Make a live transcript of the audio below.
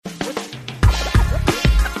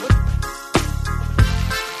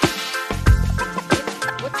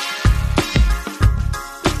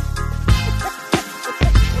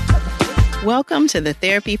Welcome to the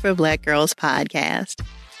Therapy for Black Girls podcast,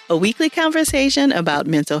 a weekly conversation about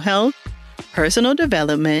mental health, personal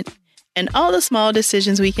development, and all the small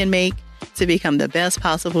decisions we can make to become the best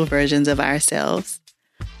possible versions of ourselves.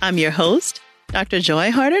 I'm your host, Dr.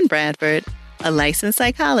 Joy Harden Bradford, a licensed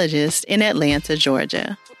psychologist in Atlanta,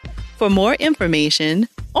 Georgia. For more information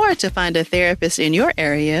or to find a therapist in your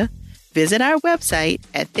area, visit our website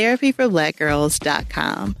at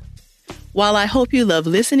therapyforblackgirls.com. While I hope you love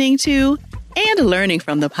listening to and learning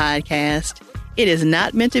from the podcast, it is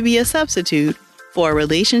not meant to be a substitute for a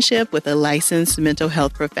relationship with a licensed mental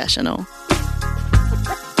health professional.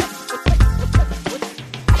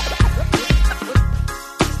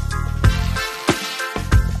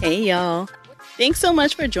 Hey, y'all. Thanks so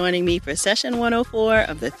much for joining me for session 104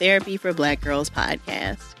 of the Therapy for Black Girls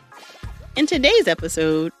podcast. In today's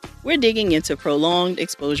episode, we're digging into prolonged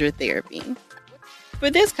exposure therapy.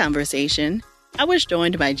 For this conversation, I was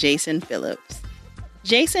joined by Jason Phillips.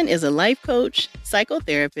 Jason is a life coach,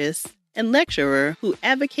 psychotherapist, and lecturer who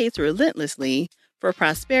advocates relentlessly for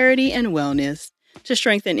prosperity and wellness to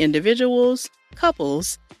strengthen individuals,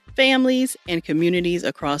 couples, families, and communities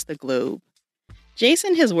across the globe.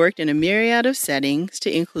 Jason has worked in a myriad of settings to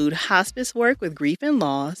include hospice work with grief and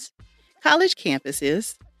loss, college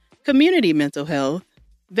campuses, community mental health,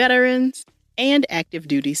 veterans, and active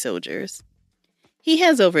duty soldiers. He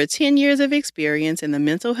has over 10 years of experience in the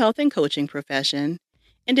mental health and coaching profession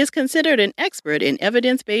and is considered an expert in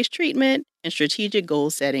evidence-based treatment and strategic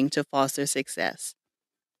goal setting to foster success.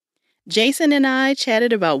 Jason and I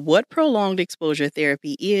chatted about what prolonged exposure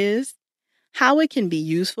therapy is, how it can be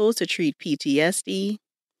useful to treat PTSD,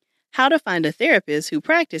 how to find a therapist who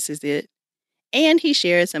practices it, and he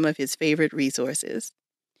shared some of his favorite resources.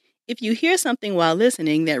 If you hear something while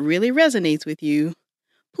listening that really resonates with you,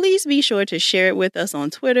 please be sure to share it with us on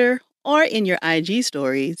Twitter or in your IG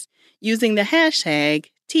stories using the hashtag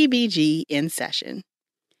TBGInSession.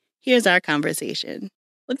 Here's our conversation.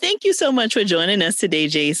 Well, thank you so much for joining us today,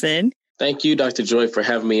 Jason. Thank you, Dr. Joy, for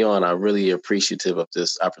having me on. I'm really appreciative of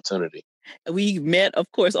this opportunity. We met, of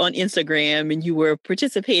course, on Instagram, and you were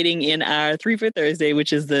participating in our 3 for Thursday,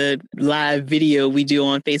 which is the live video we do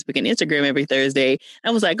on Facebook and Instagram every Thursday.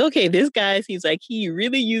 I was like, okay, this guy seems like he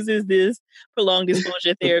really uses this prolonged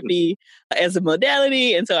exposure therapy as a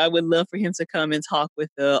modality. And so I would love for him to come and talk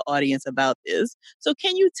with the audience about this. So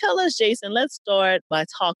can you tell us, Jason, let's start by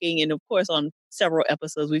talking, and of course, on several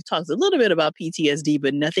episodes, we've talked a little bit about PTSD,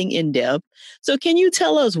 but nothing in depth. So can you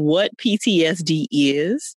tell us what PTSD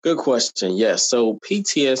is? Good question. Yes. So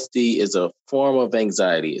PTSD is a form of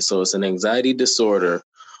anxiety. So it's an anxiety disorder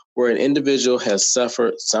where an individual has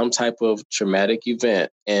suffered some type of traumatic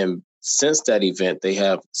event. And since that event, they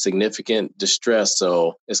have significant distress.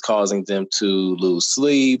 So it's causing them to lose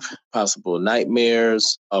sleep, possible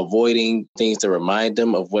nightmares, avoiding things that remind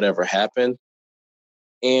them of whatever happened.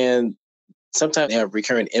 And sometimes they have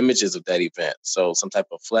recurrent images of that event. So some type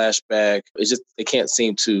of flashback. It's just, they can't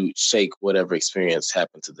seem to shake whatever experience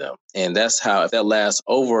happened to them. And that's how, if that lasts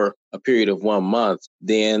over a period of 1 month,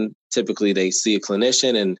 then typically they see a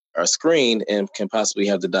clinician and are screened and can possibly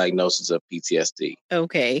have the diagnosis of PTSD.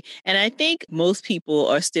 Okay. And I think most people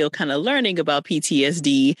are still kind of learning about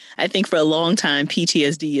PTSD. I think for a long time,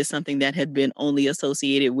 PTSD is something that had been only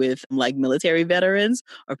associated with like military veterans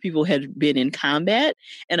or people who had been in combat.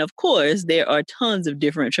 And of course, there are tons of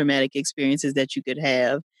different traumatic experiences that you could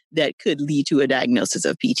have that could lead to a diagnosis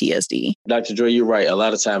of PTSD. Dr. Joy, you're right. A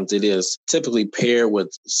lot of times it is typically paired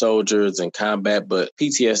with soldiers in combat, but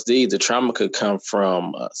PTSD, the trauma could come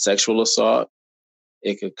from sexual assault.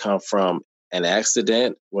 It could come from an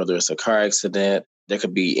accident, whether it's a car accident. There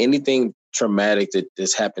could be anything traumatic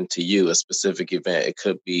that's happened to you, a specific event. It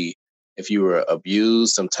could be if you were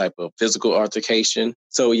abused, some type of physical altercation.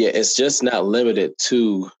 So yeah, it's just not limited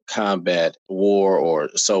to combat, war, or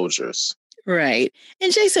soldiers. Right.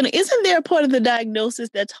 And Jason, isn't there a part of the diagnosis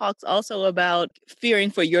that talks also about fearing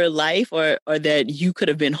for your life or that you could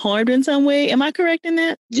have been harmed in some way? Am I correct in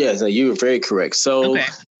that? Yes, you are very correct. So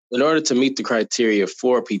in order to meet the criteria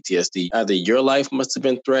for PTSD, either your life must have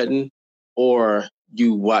been threatened or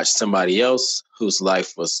you watched somebody else whose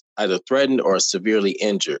life was either threatened or severely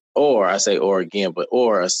injured, or I say or again, but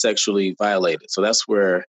or sexually violated. So that's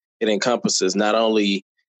where it encompasses not only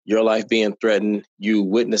your life being threatened, you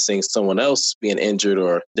witnessing someone else being injured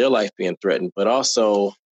or their life being threatened, but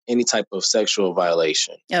also any type of sexual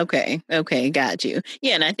violation. Okay, got you.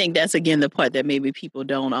 Yeah, and I think that's, again, the part that maybe people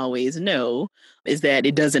don't always know is that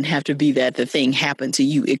it doesn't have to be that the thing happened to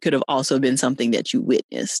you. It could have also been something that you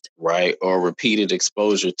witnessed. Right, or repeated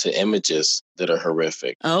exposure to images that are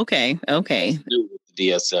horrific. Okay. With the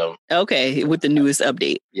DSM. Okay, with the newest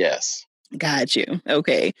update. Yes. Got you.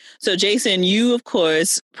 Okay. So, Jason, you, of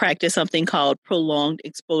course, practice something called prolonged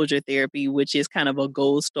exposure therapy, which is kind of a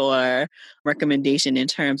gold star recommendation in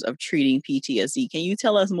terms of treating PTSD. Can you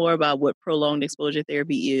tell us more about what prolonged exposure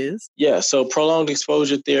therapy is? Yeah, so prolonged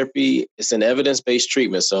exposure therapy is an evidence-based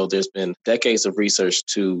treatment. So there's been decades of research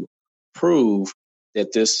to prove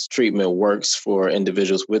that this treatment works for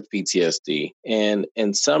individuals with PTSD. And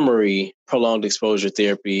in summary, prolonged exposure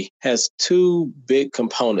therapy has two big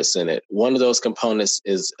components in it. One of those components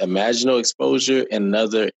is imaginal exposure, and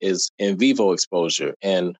another is in vivo exposure.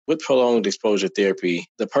 And with prolonged exposure therapy,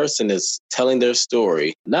 the person is telling their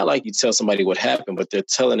story, not like you tell somebody what happened, but they're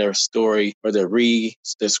telling their story, or they're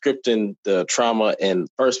scripting the trauma in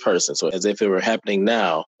first person, so as if it were happening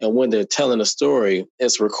now. And when they're telling a story,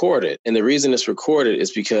 it's recorded. And the reason it's recorded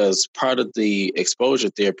is because part of the exposure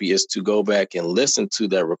therapy is to go back and listen to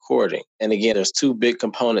that recording. And again, there's two big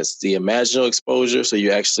components: the imaginal exposure, so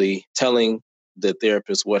you're actually telling the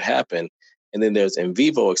therapist what happened. And then there's in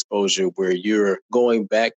vivo exposure, where you're going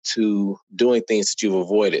back to doing things that you've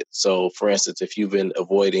avoided. So for instance, if you've been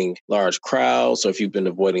avoiding large crowds, or if you've been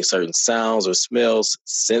avoiding certain sounds or smells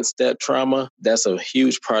since that trauma, that's a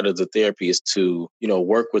huge part of the therapy, is to,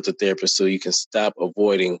 work with the therapist so you can stop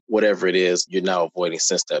avoiding whatever it is you're now avoiding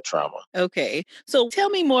since that trauma. Okay. So tell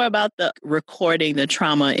me more about the recording the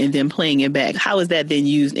trauma and then playing it back. How is that then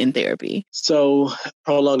used in therapy? So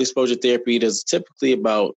prolonged exposure therapy, there's typically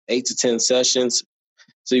about 8 to 10 sessions.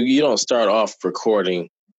 So you don't start off recording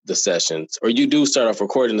the sessions, or you do start off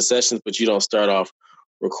recording the sessions, but you don't start off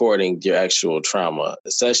recording your actual trauma.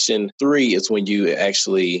 Session 3 is when you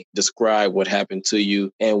actually describe what happened to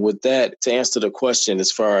you. And with that, to answer the question,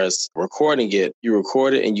 as far as recording it, you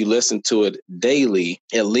record it and you listen to it daily,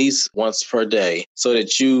 at least once per day, so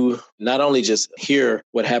that you not only just hear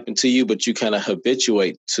what happened to you, but you kind of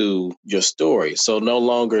habituate to your story. So no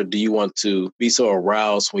longer do you want to be so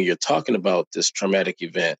aroused when you're talking about this traumatic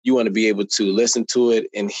event. You want to be able to listen to it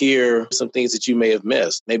and hear some things that you may have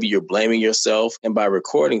missed. Maybe you're blaming yourself, and by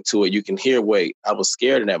recording to it, you can hear, wait, I was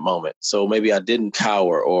scared in that moment, so maybe I didn't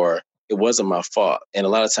cower, or it wasn't my fault. And a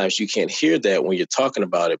lot of times you can't hear that when you're talking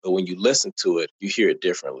about it, but when you listen to it, you hear it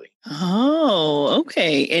differently. Oh,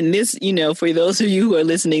 okay. And this, for those of you who are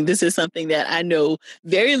listening, this is something that I know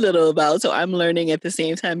very little about. So I'm learning at the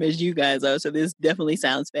same time as you guys are. So this definitely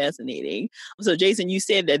sounds fascinating. So Jason, you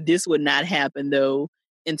said that this would not happen though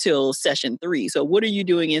until session 3. So what are you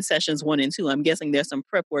doing in sessions 1 and 2? I'm guessing there's some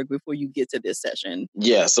prep work before you get to this session.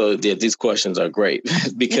 Yeah, so these questions are great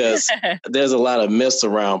because there's a lot of myths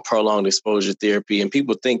around prolonged exposure therapy, and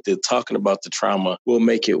people think that talking about the trauma will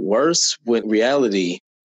make it worse, when in reality,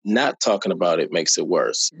 not talking about it makes it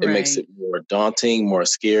worse. Right. It makes it more daunting, more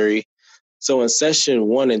scary. So in session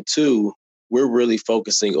 1 and 2, we're really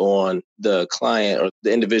focusing on the client or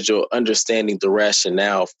the individual understanding the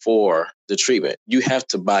rationale for the treatment. You have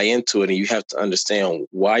to buy into it, and you have to understand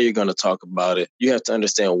why you're going to talk about it. You have to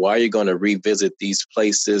understand why you're going to revisit these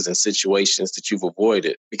places and situations that you've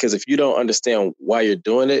avoided. Because if you don't understand why you're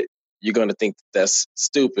doing it, you're going to think that's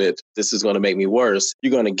stupid. This is going to make me worse.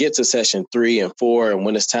 You're going to get to session 3 and 4, and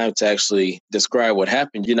when it's time to actually describe what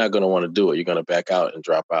happened, you're not going to want to do it. You're going to back out and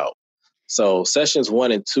drop out. So sessions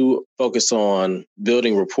 1 and 2 focus on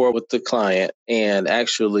building rapport with the client and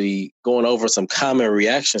actually going over some common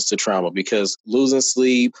reactions to trauma, because losing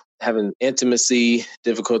sleep, having intimacy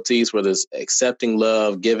difficulties, whether it's accepting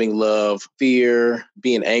love, giving love, fear,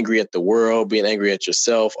 being angry at the world, being angry at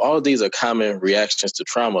yourself, all of these are common reactions to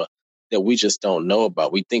trauma that we just don't know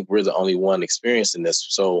about. We think we're the only one experiencing this.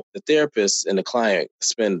 So the therapist and the client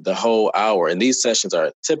spend the whole hour, and these sessions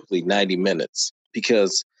are typically 90 minutes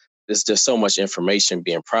because there's just so much information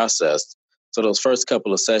being processed. So those first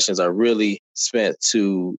couple of sessions are really spent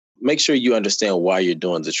to make sure you understand why you're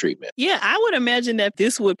doing the treatment. Yeah, I would imagine that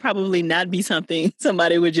this would probably not be something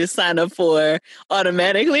somebody would just sign up for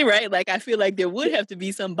automatically, right? Like, I feel like there would have to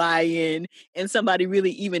be some buy-in and somebody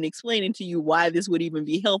really even explaining to you why this would even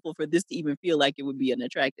be helpful for this to even feel like it would be an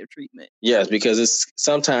attractive treatment. Yes, because it's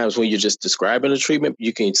sometimes when you're just describing the treatment,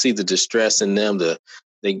 you can see the distress in them,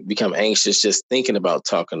 they become anxious just thinking about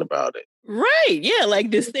talking about it. Right. Yeah.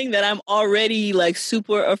 Like this thing that I'm already like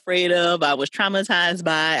super afraid of. I was traumatized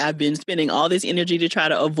by. I've been spending all this energy to try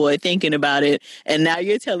to avoid thinking about it. And now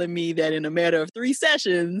you're telling me that in a matter of 3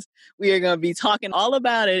 sessions, we are going to be talking all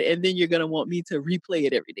about it. And then you're going to want me to replay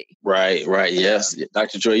it every day. Right. Right. Yes.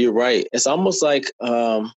 Dr. Joy, you're right. It's almost like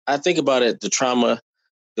I think about it, the trauma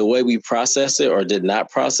the way we process it or did not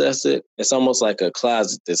process it, it's almost like a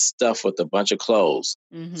closet that's stuffed with a bunch of clothes.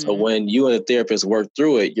 So when you and the therapist work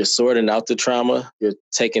through it, you're sorting out the trauma, you're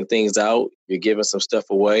taking things out, you're giving some stuff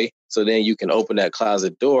away. So then you can open that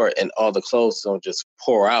closet door and all the clothes don't just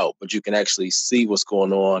pour out, but you can actually see what's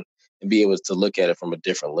going on and be able to look at it from a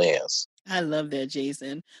different lens. I love that,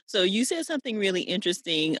 Jason. So you said something really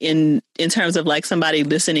interesting in terms of like somebody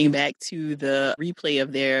listening back to the replay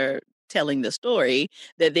of their telling the story,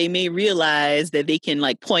 that they may realize that they can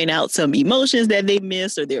like point out some emotions that they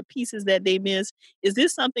miss or their pieces that they miss. Is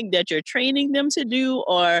this something that you're training them to do,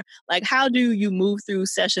 or like how do you move through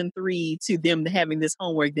session 3 to them having this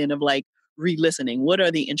homework then of like re-listening? What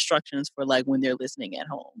are the instructions for like when they're listening at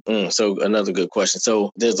home? So another good question.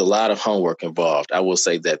 So there's a lot of homework involved. I will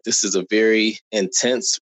say that this is a very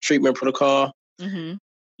intense treatment protocol.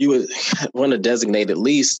 You would want to designate at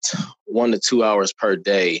least 1 to 2 hours per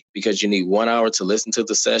day, because you need 1 hour to listen to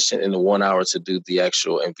the session and 1 hour to do the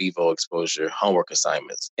actual in vivo exposure homework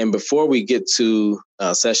assignments. And before we get to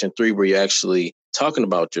session 3, where you're actually talking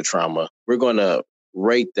about your trauma, we're going to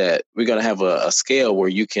rate that. We're going to have a scale where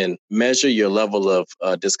you can measure your level of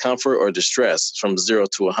discomfort or distress from 0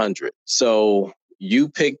 to 100. So you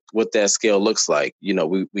pick what that scale looks like. You know,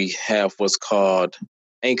 we have what's called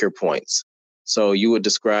anchor points. So you would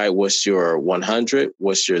describe what's your 100,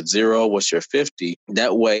 what's your 0, what's your 50.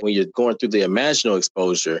 That way, when you're going through the imaginal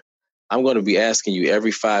exposure, I'm going to be asking you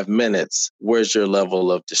every 5 minutes, where's your level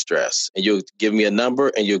of distress? And you'll give me a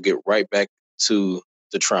number and you'll get right back to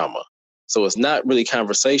the trauma. So it's not really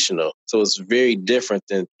conversational. So it's very different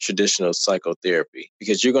than traditional psychotherapy,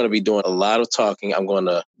 because you're going to be doing a lot of talking. I'm going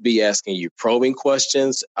to be asking you probing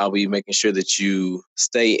questions. I'll be making sure that you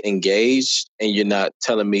stay engaged and you're not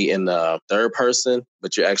telling me in the third person,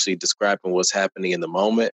 but you're actually describing what's happening in the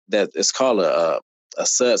moment. That it's called a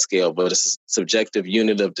SUD scale, but it's a subjective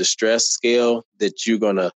unit of distress scale that you're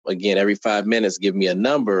going to, again, every 5 minutes, give me a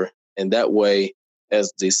number. And that way, as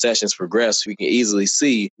the sessions progress, we can easily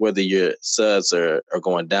see whether your SUDs are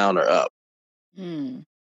going down or up.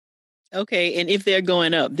 Okay. And if they're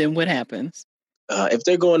going up, then what happens? If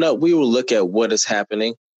they're going up, we will look at what is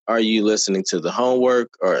happening. Are you listening to the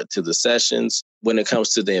homework or to the sessions? When it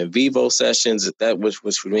comes to the in vivo sessions, that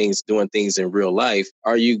which means doing things in real life,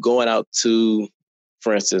 are you going out to,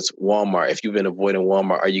 for instance, Walmart? If you've been avoiding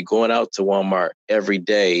Walmart, are you going out to Walmart every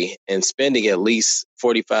day and spending at least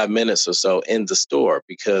 45 minutes or so in the store?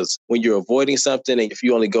 Because when you're avoiding something, and if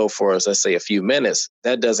you only go for, let's say, a few minutes,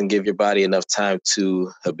 that doesn't give your body enough time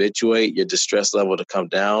to habituate, your distress level to come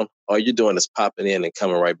down. All you're doing is popping in and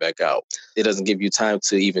coming right back out. It doesn't give you time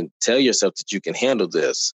to even tell yourself that you can handle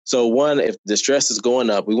this. So one, if the stress is going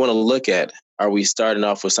up, we want to look at, are we starting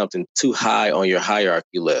off with something too high on your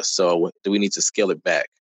hierarchy list? So do we need to scale it back?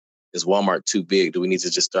 Is Walmart too big? Do we need to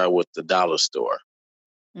just start with the dollar store?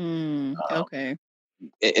 Okay.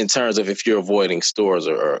 In terms of if you're avoiding stores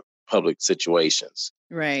or public situations.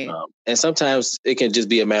 Right. And sometimes it can just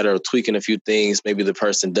be a matter of tweaking a few things. Maybe the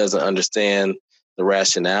person doesn't understand the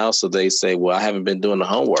rationale. So they say, well, I haven't been doing the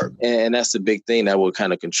homework. And that's the big thing that will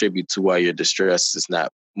kind of contribute to why your distress is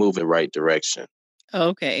not moving the right direction.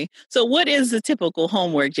 Okay. So what is the typical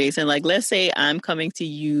homework, Jason? Like, let's say I'm coming to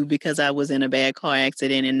you because I was in a bad car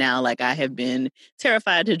accident and now like I have been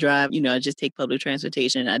terrified to drive, I just take public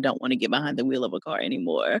transportation and I don't want to get behind the wheel of a car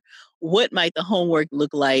anymore. What might the homework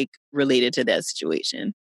look like related to that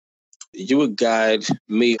situation? You would guide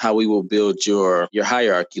me how we will build your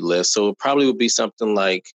hierarchy list. So it probably would be something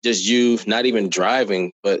like just you not even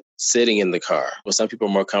driving, but sitting in the car. Well, some people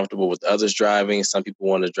are more comfortable with others driving. Some people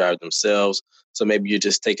want to drive themselves. So maybe you're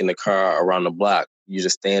just taking the car around the block. You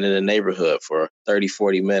just stand in the neighborhood for 30,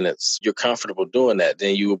 40 minutes. You're comfortable doing that.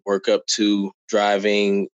 Then you would work up to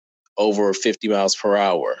driving over 50 miles per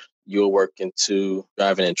hour. You'll work into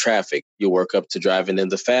driving in traffic. You'll work up to driving in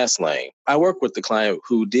the fast lane. I work with the client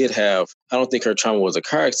who did have, I don't think her trauma was a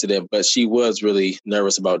car accident, but she was really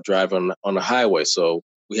nervous about driving on the highway. So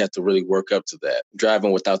we had to really work up to that.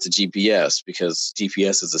 Driving without the GPS, because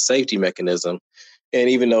GPS is a safety mechanism. And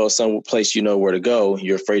even though it's some place you know where to go,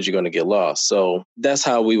 you're afraid you're going to get lost. So that's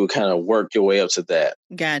how we would kind of work your way up to that.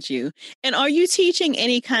 Got you. And are you teaching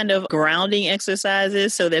any kind of grounding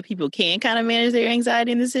exercises so that people can kind of manage their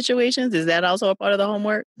anxiety in these situations? Is that also a part of the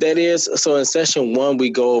homework? That is. So in session 1, we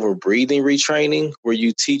go over breathing retraining, where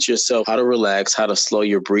you teach yourself how to relax, how to slow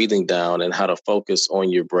your breathing down, and how to focus on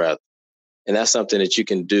your breath. And that's something that you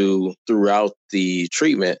can do throughout the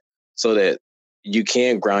treatment so that you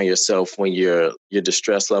can ground yourself when your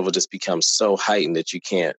distress level just becomes so heightened that you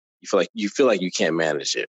feel like you can't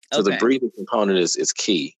manage it. So The breathing component is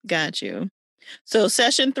key. Got you. So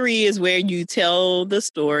session 3 is where you tell the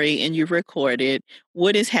story and you record it.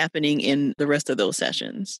 What is happening in the rest of those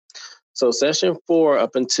sessions? So session 4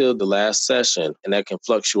 up until the last session, and that can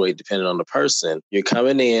fluctuate depending on the person. You're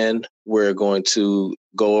coming in, we're going to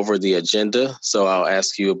go over the agenda. So I'll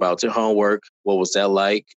ask you about your homework. What was that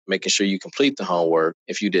like? Making sure you complete the homework.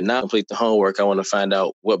 If you did not complete the homework, I want to find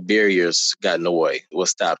out what barriers got in the way, what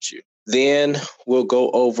stopped you. Then we'll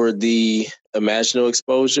go over the imaginal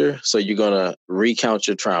exposure. So you're going to recount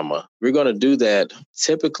your trauma. We're going to do that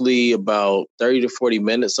typically about 30 to 40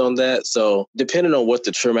 minutes on that. So depending on what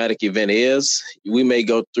the traumatic event is, we may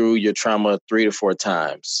go through your trauma 3 to 4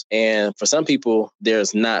 times. And for some people,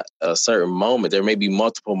 there's not a certain moment. There may be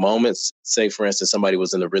multiple moments. Say, for instance, somebody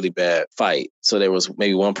was in a really bad fight. So there was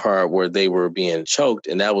maybe one part where they were being choked,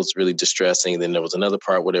 and that was really distressing. Then there was another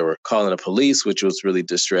part where they were calling the police, which was really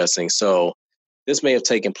distressing. So this may have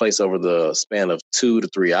taken place over the span of 2 to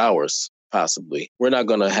 3 hours, possibly. We're not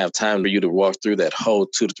going to have time for you to walk through that whole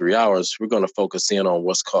 2 to 3 hours. We're going to focus in on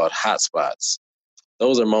what's called hotspots.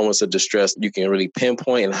 Those are moments of distress you can really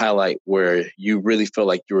pinpoint and highlight where you really feel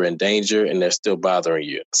like you're in danger and they're still bothering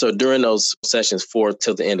you. So during those sessions 4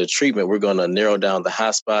 till the end of treatment, we're going to narrow down the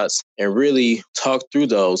hotspots and really talk through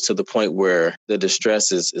those to the point where the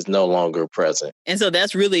distress is no longer present. And so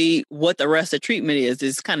that's really what the rest of treatment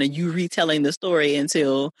is kind of you retelling the story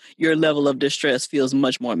until your level of distress feels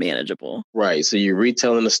much more manageable. Right. So you're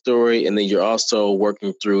retelling the story, and then you're also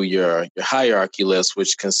working through your hierarchy list,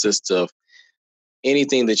 which consists of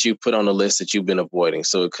anything that you put on the list that you've been avoiding.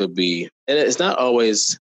 So it could be, and it's not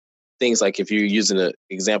always things like if you're using an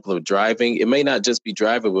example of driving, it may not just be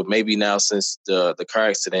driving, but maybe now since the car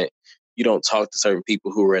accident, you don't talk to certain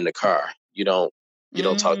people who were in the car. You don't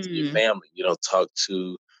talk to your family. You don't talk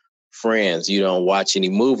to friends. You don't watch any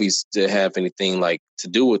movies that have anything like to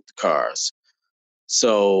do with the cars.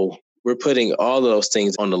 So we're putting all of those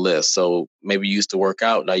things on the list. So maybe you used to work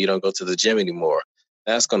out. Now you don't go to the gym anymore.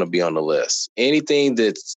 That's going to be on the list. Anything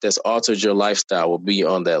that's altered your lifestyle will be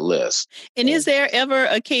on that list. And is there ever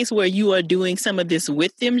a case where you are doing some of this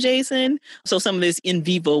with them, Jason? So some of this in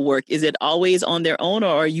vivo work, is it always on their own,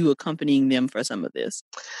 or are you accompanying them for some of this?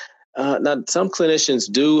 Now, some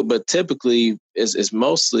clinicians do, but typically it's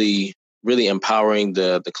mostly really empowering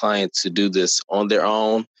the client to do this on their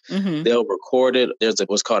own. Mm-hmm. They'll record it. There's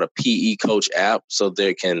what's called a PE Coach app, so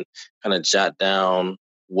they can kind of jot down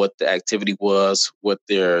what the activity was, what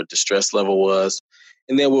their distress level was,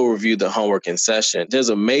 and then we'll review the homework in session. There's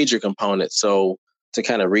a major component. So to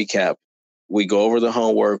kind of recap, we go over the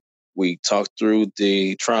homework, we talk through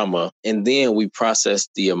the trauma, and then we process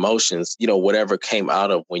the emotions, whatever came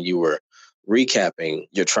out of when you were recapping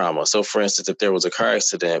your trauma. So for instance, if there was a car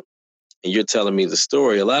accident and you're telling me the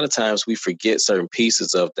story, a lot of times we forget certain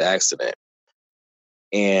pieces of the accident.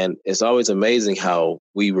 And it's always amazing how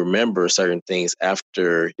we remember certain things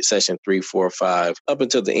after session 3, 4, 5. Up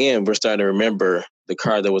until the end, we're starting to remember the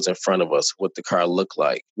car that was in front of us, what the car looked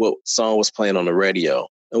like, what song was playing on the radio.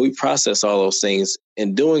 And we process all those things.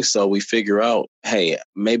 In doing so, we figure out, hey,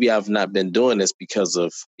 maybe I've not been doing this because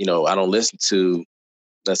of, I don't listen to,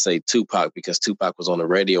 let's say, Tupac, because Tupac was on the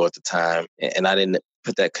radio at the time, and I didn't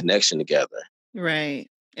put that connection together. Right.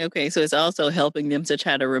 Okay, so it's also helping them to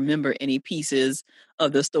try to remember any pieces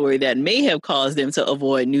of the story that may have caused them to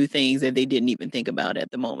avoid new things that they didn't even think about at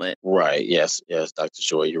the moment. Right. Yes, Dr.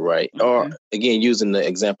 Joy, you're right. Mm-hmm. Or again, using the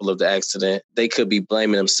example of the accident, they could be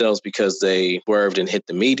blaming themselves because they swerved and hit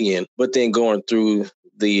the median, but then going through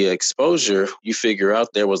the exposure, you figure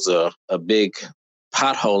out there was a big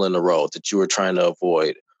pothole in the road that you were trying to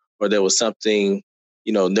avoid, or there was something,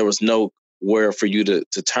 there was no where for you to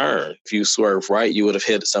turn. If you swerve right, you would have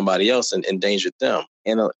hit somebody else and endangered them.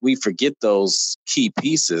 And we forget those key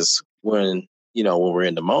pieces when we're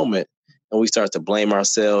in the moment, and we start to blame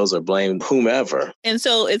ourselves or blame whomever. And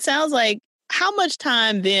so it sounds like, how much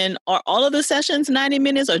time then, are all of the sessions 90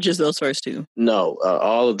 minutes or just those first 2? No,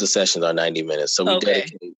 all of the sessions are 90 minutes. So we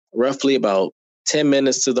dedicate roughly about 10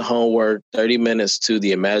 minutes to the homework, 30 minutes to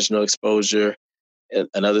the imaginal exposure,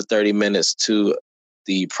 another 30 minutes to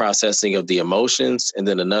the processing of the emotions, and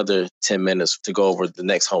then another 10 minutes to go over the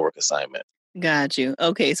next homework assignment. Got you.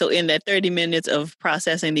 Okay, so in that 30 minutes of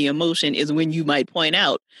processing the emotion is when you might point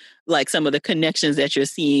out like some of the connections that you're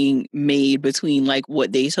seeing made between like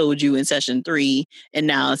what they told you in session 3 and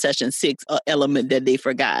now in session 6, an element that they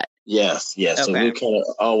forgot. Yes. Okay. So we kind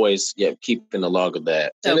of always keep in the log of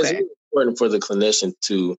that. And it's really important for the clinician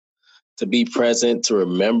to be present, to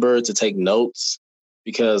remember, to take notes.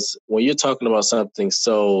 Because when you're talking about something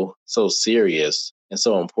so serious and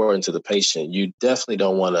so important to the patient, you definitely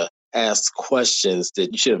don't want to ask questions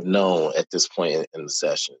that you should have known at this point in the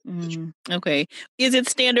session. Okay. Is it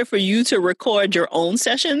standard for you to record your own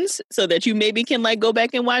sessions so that you maybe can like go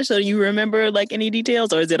back and watch so you remember like any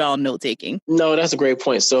details, or is it all note taking? No, that's a great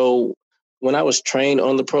point. So when I was trained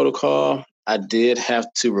on the protocol, I did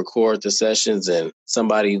have to record the sessions, and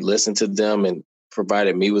somebody listened to them and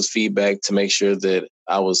provided me with feedback to make sure that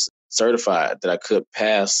I was certified, that I could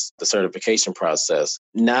pass the certification process.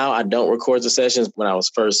 Now I don't record the sessions. When I was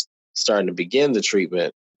first starting to begin the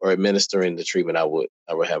treatment or administering the treatment, I would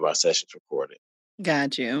have our sessions recorded.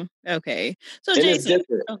 Got you. Okay. So and Jason, it's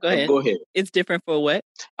different. Oh, go ahead. Go ahead. It's different for what?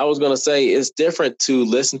 I was going to say it's different to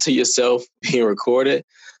listen to yourself being recorded.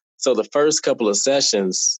 So the first couple of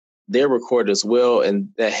sessions, they're recorded as well. And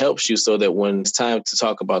that helps you so that when it's time to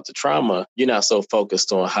talk about the trauma, you're not so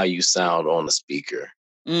focused on how you sound on the speaker.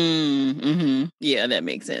 Yeah, that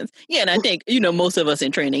makes sense. Yeah, and I think, most of us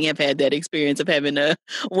in training have had that experience of having to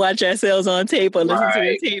watch ourselves on tape or listen to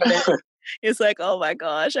the tape back. It's like, oh my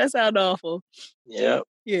gosh, I sound awful. Yeah.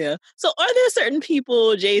 Yeah. So are there certain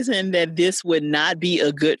people, Jason, that this would not be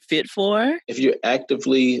a good fit for? If you're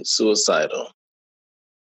actively suicidal,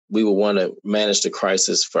 we would want to manage the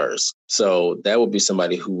crisis first. So that would be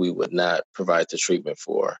somebody who we would not provide the treatment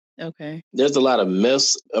for. Okay. There's a lot of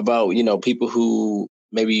myths about, people who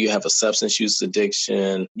maybe you have a substance use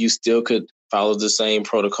addiction. You still could follow the same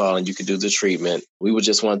protocol and you could do the treatment. We would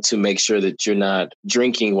just want to make sure that you're not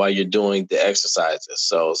drinking while you're doing the exercises.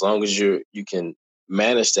 So as long as you can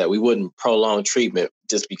manage that, we wouldn't prolong treatment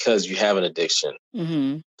just because you have an addiction.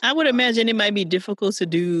 I would imagine it might be difficult to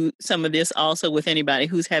do some of this also with anybody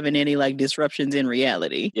who's having any like disruptions in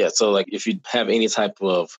reality. Yeah. So like if you have any type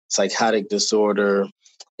of psychotic disorder,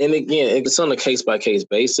 and again, it's on a case-by-case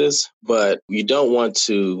basis, but you don't want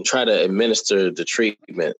to try to administer the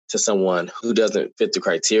treatment to someone who doesn't fit the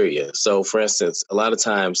criteria. So, for instance, a lot of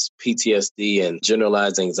times PTSD and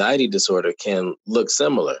generalized anxiety disorder can look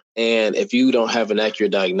similar. And if you don't have an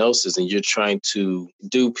accurate diagnosis and you're trying to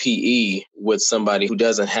do PE with somebody who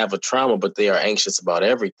doesn't have a trauma, but they are anxious about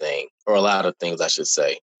everything, or a lot of things, I should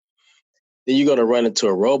say, then you're going to run into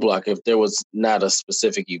a roadblock if there was not a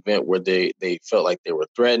specific event where they felt like they were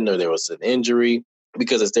threatened or there was an injury.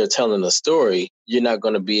 Because as they're telling the story, you're not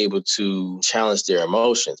going to be able to challenge their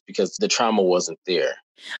emotions because the trauma wasn't there.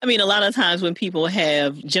 I mean, a lot of times when people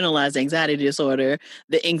have generalized anxiety disorder,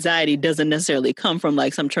 the anxiety doesn't necessarily come from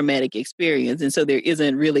like some traumatic experience. And so there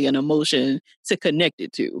isn't really an emotion to connect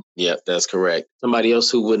it to. Yeah, that's correct. Somebody else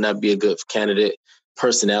who would not be a good candidate,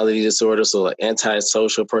 personality disorder, so like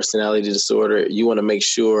antisocial personality disorder, you want to make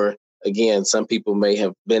sure, again, some people may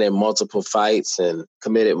have been in multiple fights and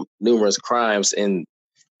committed numerous crimes, and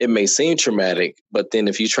it may seem traumatic, but then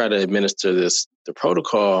if you try to administer the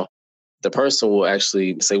protocol, the person will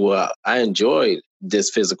actually say, well, I enjoyed this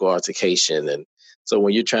physical altercation. And so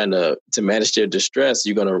when you're trying to manage their distress,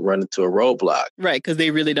 you're going to run into a roadblock. Right, because they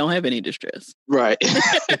really don't have any distress. Right.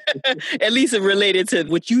 At least related to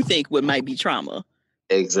what you think might be trauma.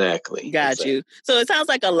 Exactly. Got you. So it sounds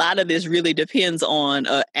like a lot of this really depends on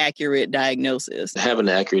an accurate diagnosis. Having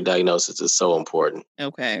an accurate diagnosis is so important.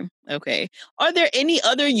 Okay. Are there any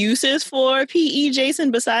other uses for PE,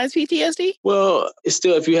 Jason, besides PTSD? Well, it's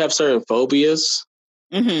still, if you have certain phobias,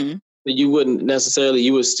 you wouldn't necessarily,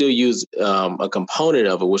 you would still use a component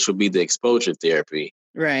of it, which would be the exposure therapy.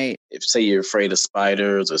 Right. If, say, you're afraid of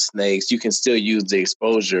spiders or snakes, you can still use the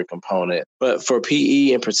exposure component. But for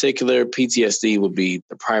PE in particular, PTSD would be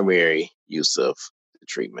the primary use of the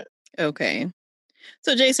treatment. Okay.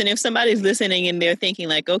 So, Jason, if somebody's listening and they're thinking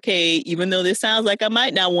like, okay, even though this sounds like I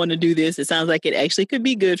might not want to do this, it sounds like it actually could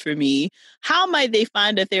be good for me. How might they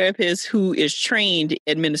find a therapist who is trained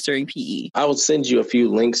administering PE? I would send you a few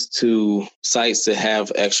links to sites that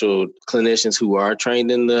have actual clinicians who are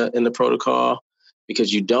trained in the protocol,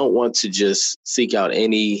 because you don't want to just seek out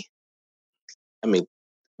any, I mean,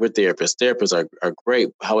 we're therapists. Therapists are great.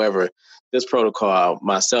 However, this protocol,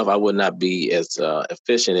 myself, I would not be as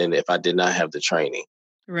efficient in it if I did not have the training.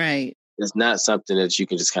 Right. It's not something that you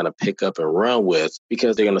can just kind of pick up and run with,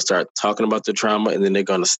 because they're going to start talking about the trauma and then they're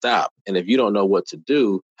going to stop. And if you don't know what to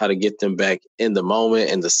do, how to get them back in the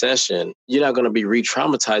moment, in the session, you're not going to be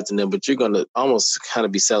re-traumatizing them, but you're going to almost kind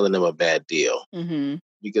of be selling them a bad deal.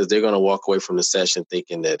 Because they're going to walk away from the session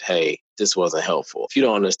thinking that, hey, this wasn't helpful. If you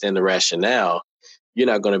don't understand the rationale, you're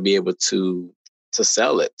not going to be able to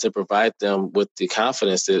sell it, to provide them with the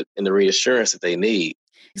confidence and the reassurance that they need.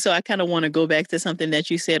 So I kind of want to go back to something that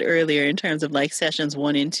you said earlier in terms of like sessions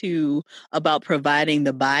 1 and 2 about providing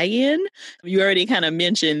the buy-in. You already kind of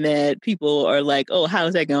mentioned that people are like, oh, how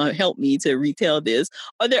is that going to help me to retell this?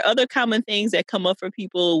 Are there other common things that come up for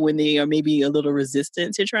people when they are maybe a little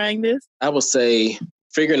resistant to trying this? I would say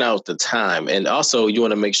figuring out the time. And also you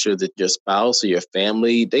want to make sure that your spouse or your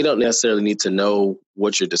family, they don't necessarily need to know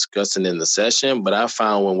what you're discussing in the session. But I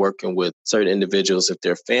found when working with certain individuals, if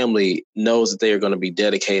their family knows that they are going to be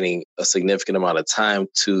dedicating a significant amount of time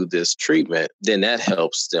to this treatment, then that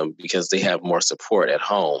helps them because they have more support at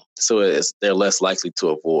home. So they're less likely to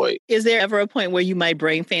avoid. Is there ever a point where you might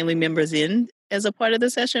bring family members in as a part of the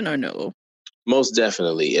session or no? Most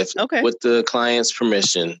definitely. With the client's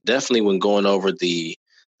permission, definitely when going over the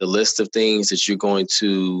list of things that you're going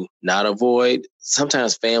to not avoid,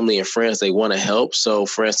 sometimes family and friends, they want to help. So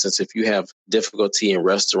for instance, if you have difficulty in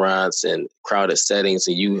restaurants and crowded settings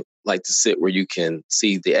and you like to sit where you can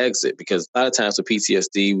see the exit, because a lot of times with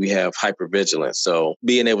PTSD, we have hypervigilance. So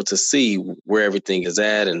being able to see where everything is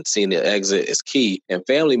at and seeing the exit is key. And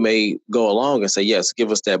family may go along and say, yes,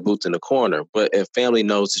 give us that booth in the corner. But if family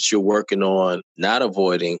knows that you're working on not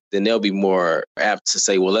avoiding, then they'll be more apt to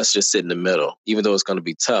say, well, let's just sit in the middle. Even though it's going to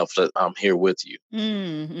be tough, I'm here with you.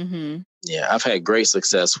 Mm-hmm. Yeah, I've had great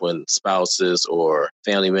success when spouses or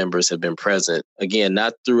family members have been present. Again,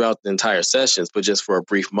 not throughout the entire sessions, but just for a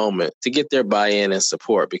brief moment to get their buy-in and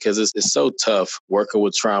support, because it's so tough working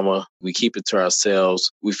with trauma. We keep it to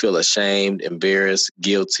ourselves. We feel ashamed, embarrassed,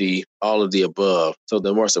 guilty, all of the above. So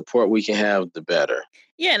the more support we can have, the better.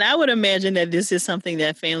 Yeah, and I would imagine that this is something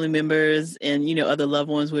that family members and, other loved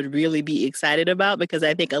ones would really be excited about, because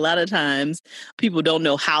I think a lot of times people don't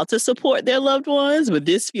know how to support their loved ones, but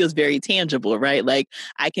this feels very tangible, right? Like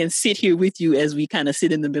I can sit here with you as we kind of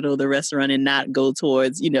sit in the middle of the restaurant and not go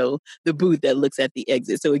towards, the booth that looks at the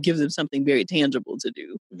exit. So it gives them something very tangible to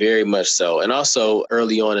do. Very much so. And also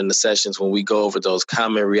early on in the sessions, when we go over those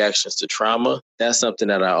common reactions to trauma, that's something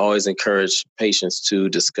that I always encourage patients to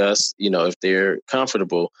discuss, if they're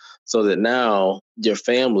comfortable, so that now your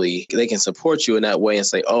family, they can support you in that way and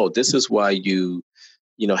say, oh, this is why you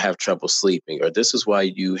have trouble sleeping, or this is why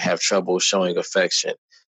you have trouble showing affection.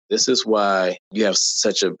 This is why you have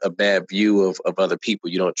such a bad view of other people.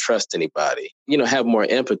 You don't trust anybody. Have more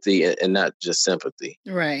empathy and not just sympathy.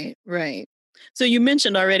 Right. So you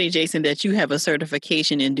mentioned already, Jason, that you have a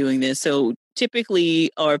certification in doing this. So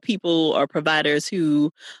typically are people or providers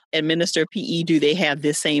who administer PE, do they have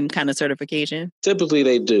this same kind of certification? Typically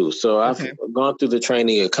they do. So I've gone through the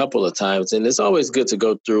training a couple of times, and it's always good to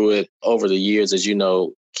go through it over the years, as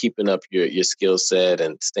keeping up your skill set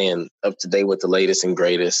and staying up to date with the latest and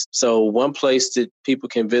greatest. So one place that people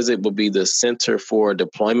can visit will be the Center for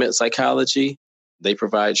Deployment Psychology. They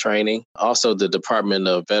provide training. Also, the Department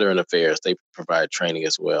of Veteran Affairs, they provide training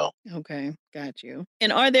as well. Okay, got you.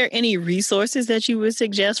 And are there any resources that you would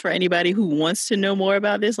suggest for anybody who wants to know more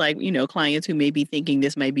about this? Like, clients who may be thinking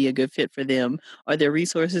this might be a good fit for them. Are there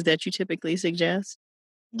resources that you typically suggest?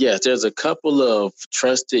 Yes, there's a couple of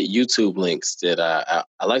trusted YouTube links that I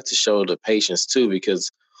like to show the patients too,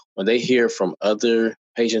 because when they hear from other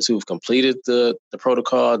patients who've completed the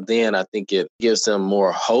protocol, then I think it gives them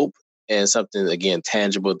more hope and something, again,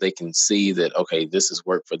 tangible. They can see that, okay, this has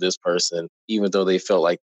worked for this person, even though they felt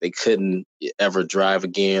like they couldn't ever drive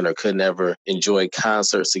again or couldn't ever enjoy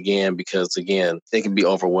concerts again, because, again, they can be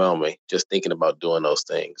overwhelming just thinking about doing those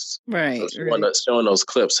things. Right. So showing those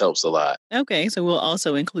clips helps a lot. Okay, so we'll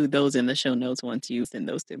also include those in the show notes once you send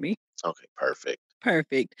those to me. Okay, perfect.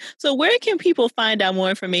 So where can people find out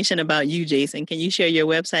more information about you, Jason? Can you share your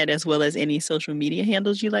website as well as any social media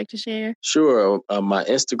handles you'd like to share? Sure. My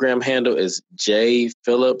Instagram handle is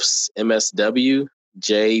jphillipsmsw,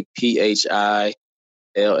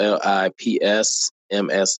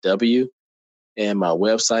 jphillipsmsw. And my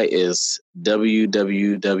website is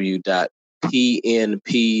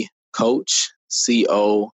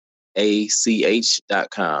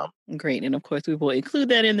www.pnpcoach.com. Great. And of course, we will include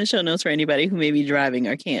that in the show notes for anybody who may be driving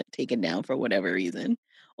or can't take it down for whatever reason.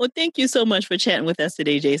 Well, thank you so much for chatting with us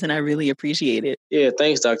today, Jason. I really appreciate it. Yeah,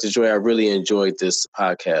 thanks, Dr. Joy. I really enjoyed this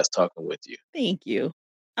podcast talking with you. Thank you.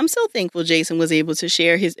 I'm so thankful Jason was able to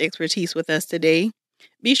share his expertise with us today.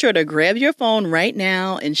 Be sure to grab your phone right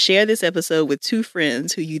now and share this episode with 2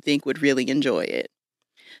 friends who you think would really enjoy it.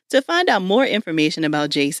 To find out more information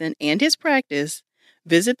about Jason and his practice,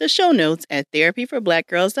 visit the show notes at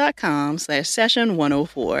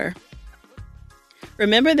therapyforblackgirls.com/session104.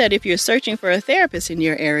 Remember that if you're searching for a therapist in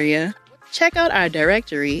your area, check out our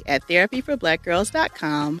directory at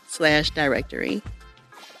therapyforblackgirls.com/directory.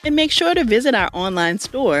 And make sure to visit our online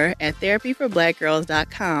store at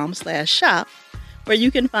therapyforblackgirls.com/shop for where you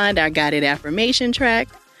can find our guided affirmation track,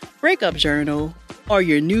 breakup journal, or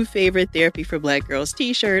your new favorite Therapy for Black Girls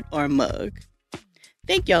t-shirt or mug.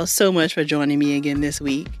 Thank y'all so much for joining me again this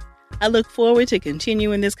week. I look forward to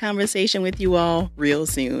continuing this conversation with you all real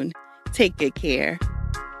soon. Take good care.